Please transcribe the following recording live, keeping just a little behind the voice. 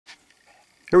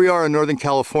Here we are in Northern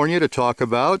California to talk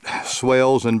about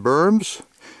swales and berms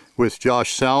with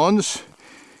Josh Salans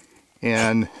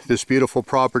and this beautiful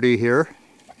property here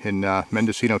in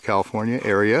Mendocino, California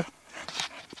area.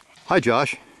 Hi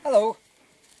Josh. Hello.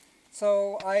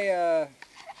 So I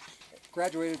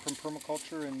graduated from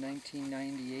permaculture in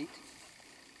 1998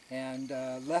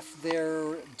 and left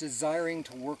there desiring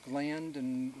to work land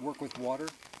and work with water,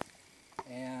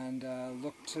 and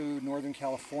looked to Northern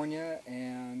California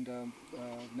and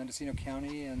Mendocino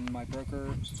County, and my broker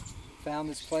found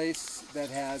this place that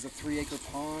has a 3-acre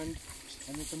pond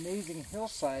and this amazing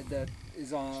hillside that is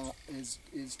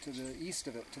to the east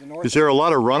of it, to the north. Is there a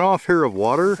lot of runoff here of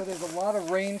water? So there's a lot of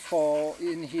rainfall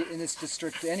in this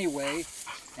district anyway,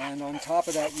 and on top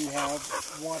of that you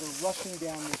have water rushing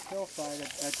down this hillside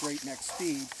at breakneck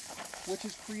speed, which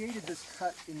has created this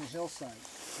cut in the hillside.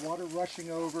 Water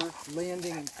rushing over,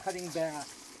 landing and cutting back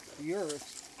the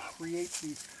earth creates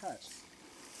these cuts.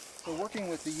 So working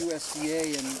with the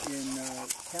USDA in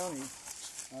county,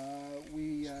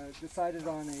 we decided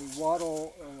on a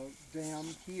wattle dam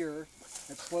here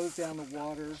that slows down the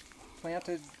water,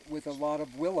 planted with a lot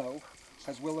of willow,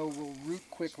 because willow will root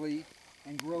quickly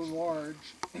and grow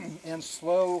large and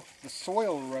slow the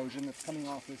soil erosion that's coming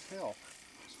off this hill.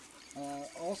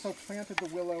 Also planted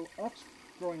the willow up,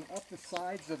 growing up the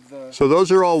sides of the... So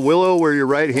those are all willow where your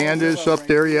right hand is up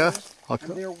there, yeah?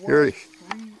 There here, was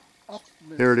 3 uplifts.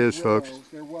 there it is, willow. folks.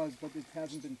 There was, but it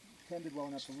hasn't been tended well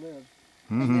enough to live.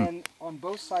 Mm-hmm. And then on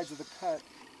both sides of the cut,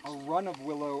 a run of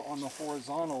willow on the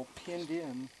horizontal pinned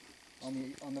in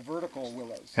on the vertical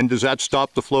willows. And does that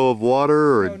stop the flow of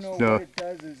water? Or No, what it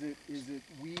does is it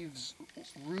weaves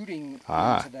rooting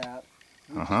into that,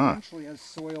 which eventually as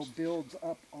soil builds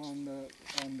up on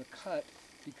the cut,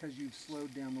 because you've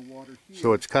slowed down the water here.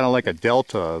 So it's kind of like a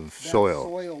delta of soil. That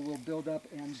soil will build up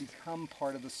and become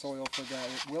part of the soil for that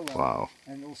willow. Wow.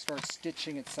 And it will start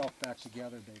stitching itself back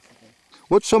together, basically.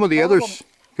 What's some of the others?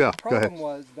 Yeah, go ahead. The problem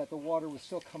was that the water was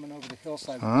still coming over the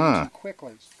hillside too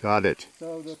quickly. Got it.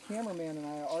 So the cameraman and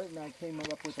Art and I came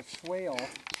up with a swale,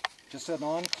 just a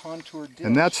non-contoured ditch.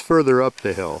 And that's further up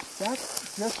the hill.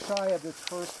 That's just shy of this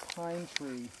first pine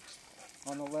tree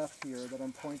on the left here that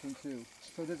I'm pointing to.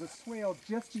 So there's a swale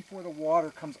just before the water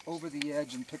comes over the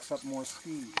edge and picks up more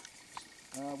speed.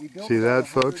 We built See that, a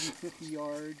folks?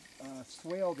 150-yard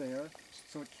swale there,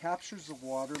 so it captures the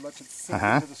water, lets it sink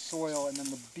into the soil, and then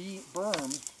the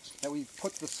berm that we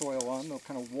put the soil on, the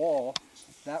kind of wall,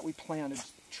 that we planted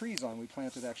trees on. We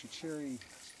planted actually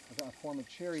a form of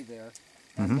cherry there,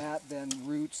 and that then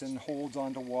roots and holds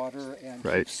onto water and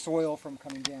keeps soil from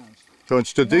coming down. So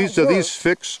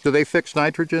do they fix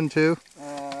nitrogen too?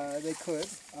 They could,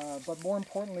 but more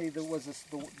importantly, there was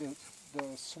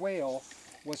the swale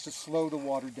was to slow the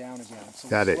water down again. So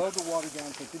we slowed the water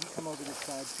down so it didn't come over the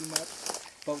side too much.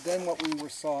 But then what we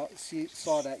saw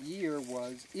that year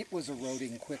was it was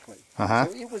eroding quickly. So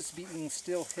it was being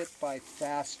still hit by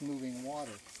fast-moving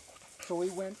water. So we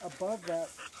went above that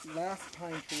last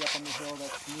pine tree up on the hill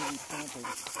that's newly planted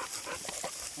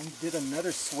and did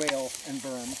another swale and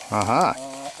berm.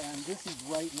 And this is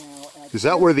right now at... Is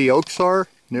that where the oaks are?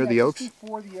 Near the oaks?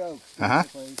 Before the oaks,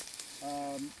 basically.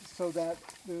 So that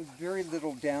there's very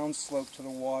little downslope to the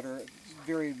water,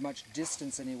 very much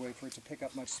distance anyway for it to pick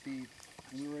up much speed.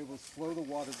 And we were able to slow the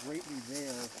water greatly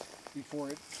there before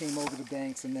it came over the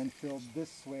banks and then filled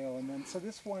this swale. And then, so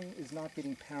this one is not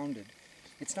getting pounded.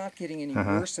 It's not getting any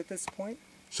worse at this point.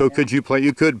 So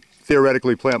you could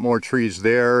theoretically plant more trees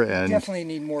there and definitely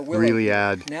need more willow. Really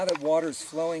add. Now that water's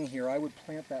flowing here, I would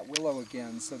plant that willow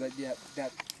again so that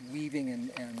that weaving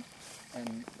and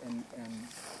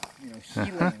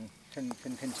healing can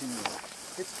continue.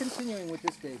 It's continuing with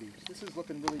this baby. This is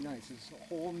looking really nice. It's a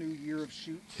whole new year of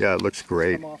shoots. Yeah, it looks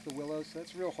great. Come off the willows, so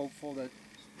that's real hopeful that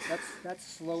that's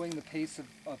slowing the pace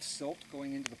of silt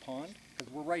going into the pond,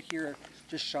 because we're right here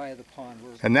just shy of the pond.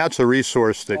 And that's a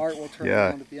resource that Art will turn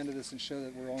around at the end of this and show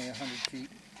that we're only 100 feet.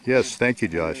 Yes, thank you,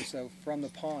 Josh. So from the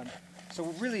pond. So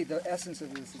really the essence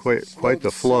of this is quite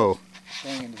the flow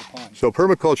going into the pond. So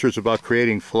permaculture is about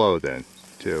creating flow then,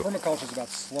 too. Permaculture is about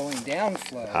slowing down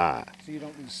flow so you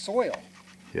don't lose soil.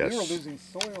 Yes. We were losing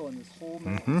soil in this whole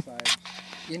mountainside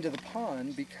into the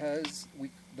pond because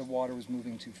the water was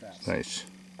moving too fast. Nice.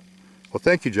 Well,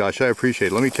 thank you, Josh. I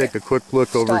appreciate it. Let me take a quick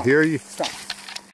look over here. Stop.